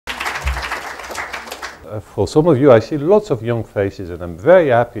for some of you, I see lots of young faces, and I'm very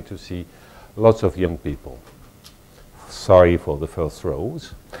happy to see lots of young people. Sorry for the first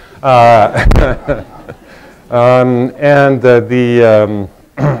rows. The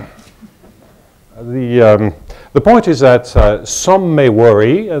point is that some may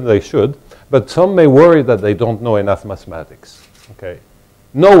worry, and they should, but some may worry that they don't know enough mathematics. Okay?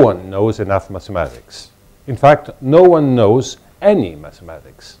 No one knows enough mathematics. In fact, no one knows any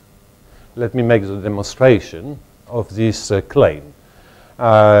mathematics. Let me make the demonstration of this claim.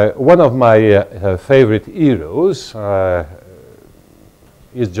 One of my favorite heroes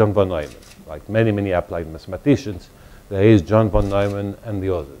is John von Neumann. Like many, many applied mathematicians, there is John von Neumann and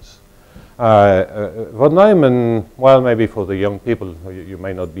the others. Von Neumann, well, maybe for the young people, you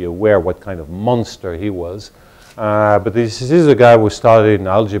may not be aware what kind of monster he was, but this is a guy who started in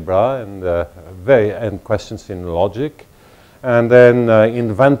algebra and questions in logic, and then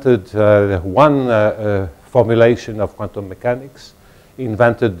invented one formulation of quantum mechanics,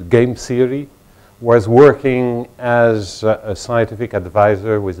 invented game theory, was working as a scientific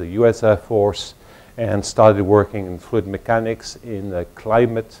advisor with the US Air Force, and started working in fluid mechanics, in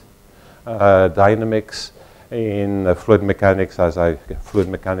climate dynamics, in fluid mechanics fluid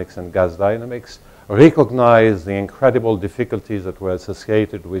mechanics and gas dynamics, recognized the incredible difficulties that were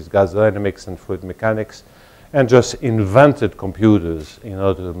associated with gas dynamics and fluid mechanics, and just invented computers in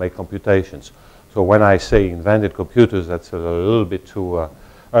order to make computations. So when I say invented computers, that's a little bit too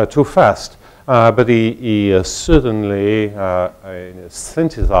fast. But he certainly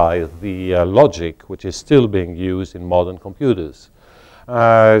synthesized the logic which is still being used in modern computers.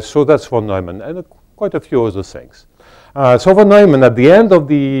 So that's von Neumann, and quite a few other things. So von Neumann, at the end of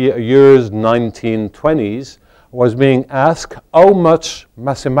the years 1920s, was being asked, how much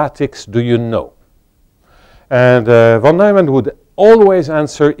mathematics do you know? And von Neumann would always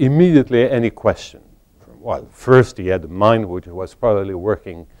answer immediately any question. Well, first he had a mind which was probably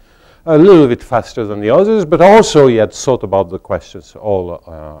working a little bit faster than the others, but also he had thought about the questions,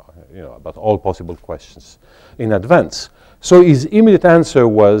 about all possible questions in advance. So his immediate answer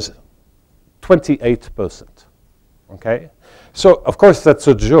was 28%. Okay? So, of course, that's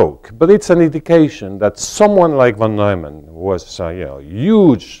a joke, but it's an indication that someone like von Neumann was,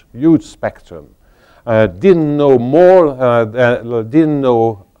 huge spectrum, didn't know more, didn't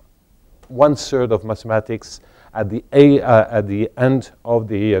know 1/3 of mathematics at the end of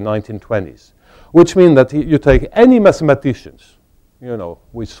the 1920s, which means that you take any mathematicians,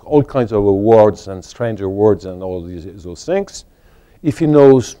 with all kinds of awards and stranger words and all those things, if he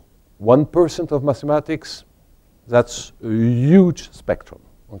knows 1% of mathematics, that's a huge spectrum.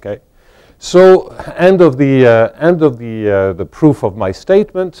 Okay, so end of the proof of my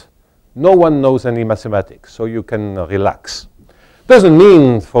statement. No one knows any mathematics, so you can relax. Doesn't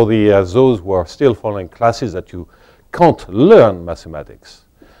mean for those who are still following classes that you can't learn mathematics,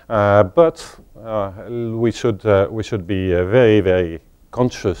 but we should be very, very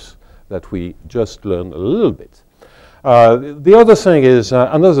conscious that we just learn a little bit. The other thing is,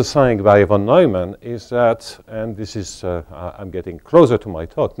 another thing by von Neumann is that, and this is, I'm getting closer to my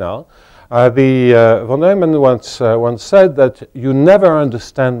talk now, von Neumann once said that you never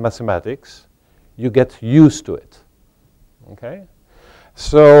understand mathematics, you get used to it. Okay?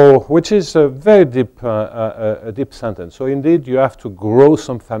 So, which is a very deep sentence. So indeed, you have to grow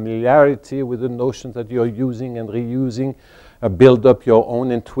some familiarity with the notions that you're using and reusing, build up your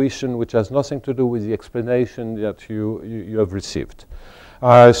own intuition, which has nothing to do with the explanation that you have received.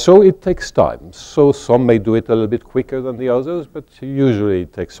 So it takes time. So some may do it a little bit quicker than the others, but usually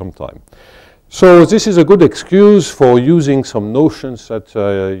it takes some time. So this is a good excuse for using some notions that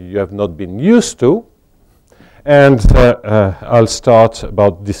you have not been used to. And I'll start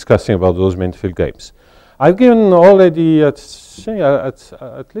about discussing about those main field games. I've given already at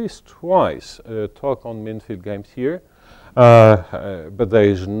least twice a talk on main field games here, but there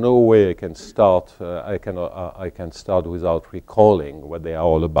is no way I can start. I can start without recalling what they are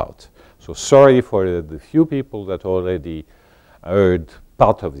all about. So sorry for the few people that already heard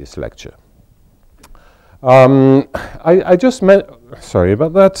part of this lecture. I just sorry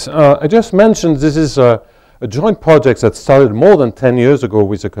about that. I just mentioned this is a joint project that started more than 10 years ago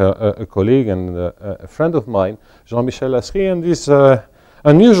with a colleague and a friend of mine, Jean-Michel Lasserie, and this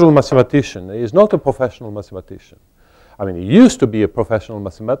unusual mathematician. He is not a professional mathematician. I mean, he used to be a professional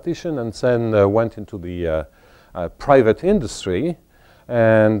mathematician and then went into the private industry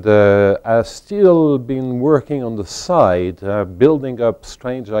and has still been working on the side, building up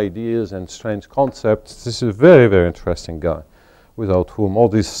strange ideas and strange concepts. This is a very, very interesting guy, without whom all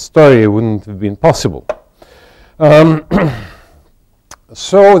this story wouldn't have been possible.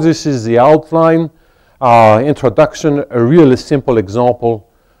 So this is the outline. Introduction, a really simple example,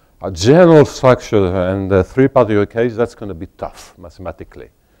 a general structure, and a three-part of your case, that's going to be tough mathematically.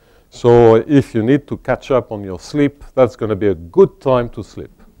 So if you need to catch up on your sleep, that's going to be a good time to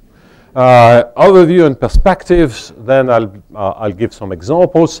sleep. Overview and perspectives, then I'll give some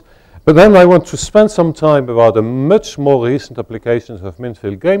examples. But then I want to spend some time about the much more recent applications of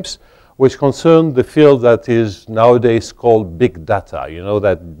min-field games, which concern the field that is nowadays called big data. You know,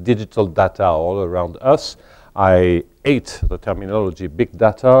 that digital data all around us. I hate the terminology big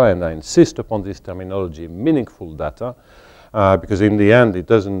data, and I insist upon this terminology meaningful data, because in the end, it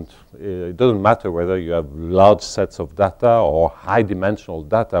doesn't matter whether you have large sets of data or high-dimensional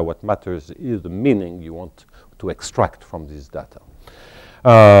data. What matters is the meaning you want to extract from this data.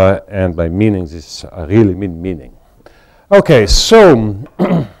 And by meanings, this I really mean meaning. Okay, so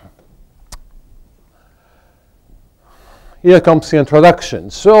here comes the introduction.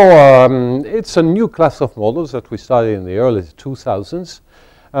 So it's a new class of models that we studied in the early 2000s,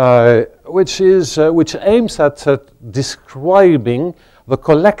 which aims at describing the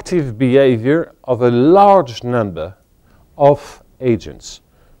collective behavior of a large number of agents.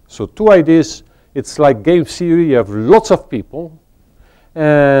 So two ideas. It's like game theory. You have lots of people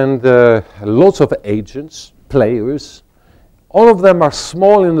and lots of agents, players. All of them are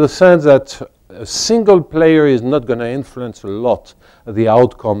small in the sense that a single player is not going to influence a lot the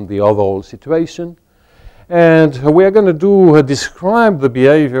outcome, the overall situation. And we're going to describe the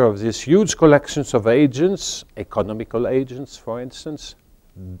behavior of these huge collections of agents, economical agents, for instance,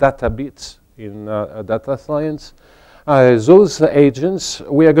 data bits in data science. Those agents,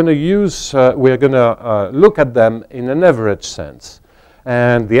 we are going to use, we are going to look at them in an average sense.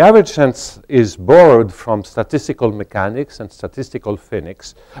 And the average sense is borrowed from statistical mechanics and statistical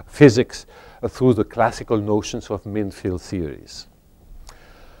physics through the classical notions of min-field theories.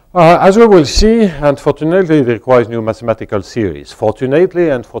 As we will see, unfortunately, it requires new mathematical theories. Fortunately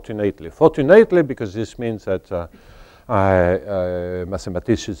and fortunately. Fortunately, because this means that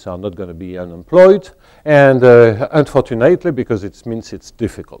mathematicians are not going to be unemployed, and unfortunately, because it means it's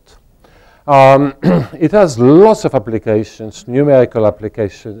difficult. It has lots of applications,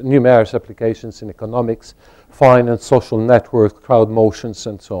 numerous applications in economics, finance, social networks, crowd motions,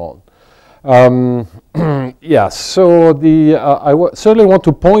 and so on. Yeah, so I certainly want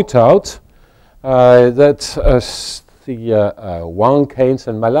to point out that Wang, Keynes,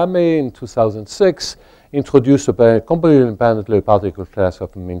 and Malame in 2006 introduced a completely independently particular class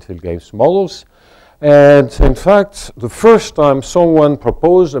of min-field games models. And in fact, the first time someone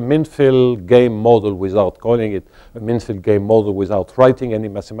proposed a min-field game model without calling it a min-field game model without writing any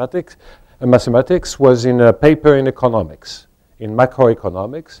mathematics was in a paper in economics, in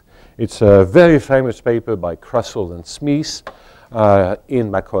macroeconomics. It's a very famous paper by Krussell and Smith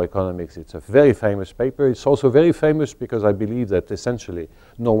in macroeconomics. It's a very famous paper. It's also very famous because I believe that essentially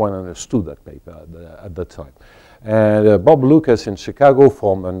no one understood that paper at that time. And Bob Lucas in Chicago,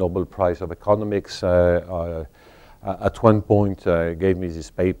 former Nobel Prize of Economics, at one point gave me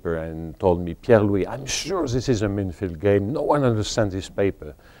this paper and told me, Pierre-Louis, I'm sure this is a min-field game. No one understands this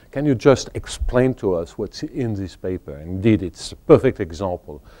paper. Can you just explain to us what's in this paper? Indeed, it's a perfect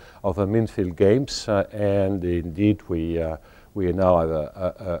example of a min-field games. And indeed, we now have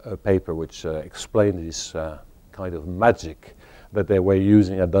a paper which explains this kind of magic that they were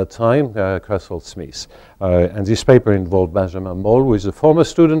using at that time, Krussell Smith. And this paper involved Benjamin Moll, who is a former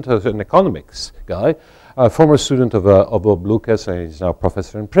student of an economics guy, a former student of Bob Lucas, and he's now a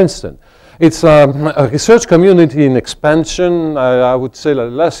professor in Princeton. It's a research community in expansion. I would say that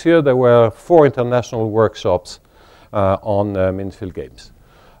last year there were 4 international workshops on min-field games.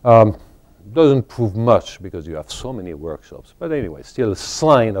 Doesn't prove much because you have so many workshops, but anyway, still a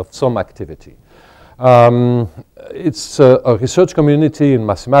sign of some activity. It's a research community in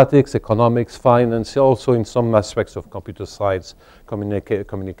mathematics, economics, finance, also in some aspects of computer science,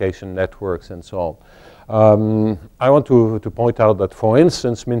 communication networks, and so on. I want to point out that, for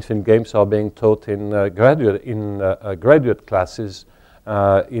instance, min-field games are being taught in graduate classes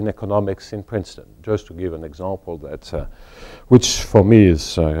in economics in Princeton, just to give an example that, which for me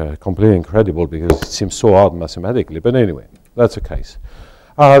is completely incredible because it seems so hard mathematically, but anyway, that's the case.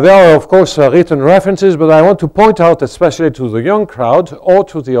 There are, of course, written references, but I want to point out, especially to the young crowd or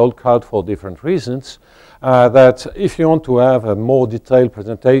to the old crowd for different reasons, that if you want to have a more detailed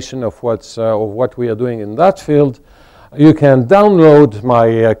presentation of what we are doing in that field, you can download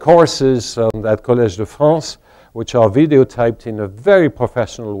my courses at Collège de France, which are videotaped in a very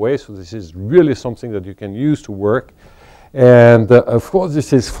professional way. So this is really something that you can use to work. And of course,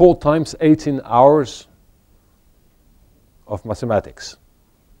 this is 4 times 18 hours of mathematics.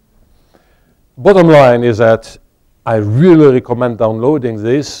 bottom line is that I really recommend downloading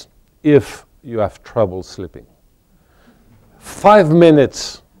this if you have trouble sleeping. 5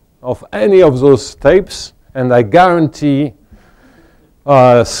 minutes of any of those tapes, and I guarantee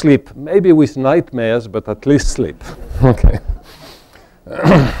sleep. Maybe with nightmares, but at least sleep. Okay.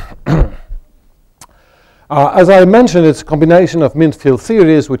 As I mentioned, it's a combination of mean field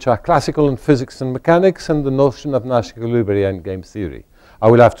theories, which are classical in physics and mechanics, and the notion of Nash equilibria in game theory. I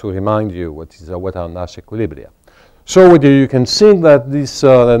will have to remind you what are Nash equilibria. So you can see that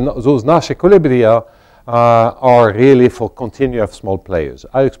those Nash equilibria are really for continuous small players.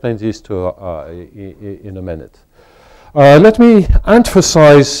 I'll explain this in a minute. Let me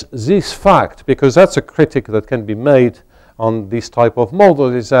emphasize this fact, because that's a critique that can be made on this type of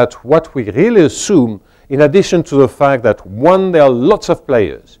model, is that what we really assume, in addition to the fact that, one, there are lots of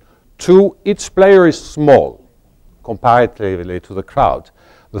players, two, each player is small comparatively to the crowd.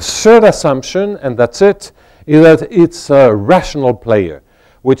 The third assumption, and that's it, is that it's a rational player,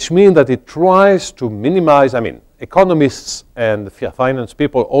 which means that it tries to minimize. I mean, economists and finance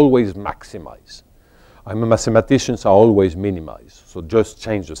people always maximize. Mathematicians are always minimize. So just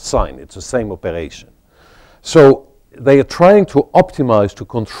change the sign. It's the same operation. So they are trying to optimize, to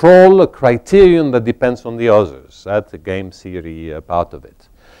control a criterion that depends on the others. That's the game theory part of it.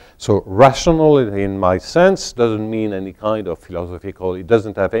 So rational, in my sense, doesn't mean any kind of philosophical, it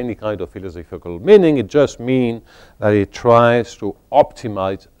doesn't have any kind of philosophical meaning. It just means that it tries to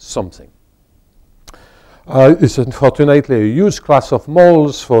optimize something. It's unfortunately a huge class of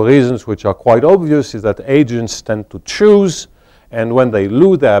models for reasons which are quite obvious, is that agents tend to choose, and when they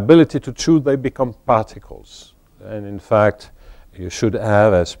lose their ability to choose, they become particles. And in fact, you should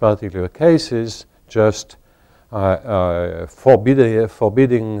have, as particular cases, just forbidding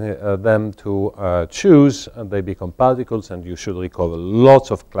them to choose, and they become particles, and you should recover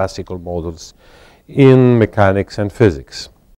lots of classical models in mechanics and physics.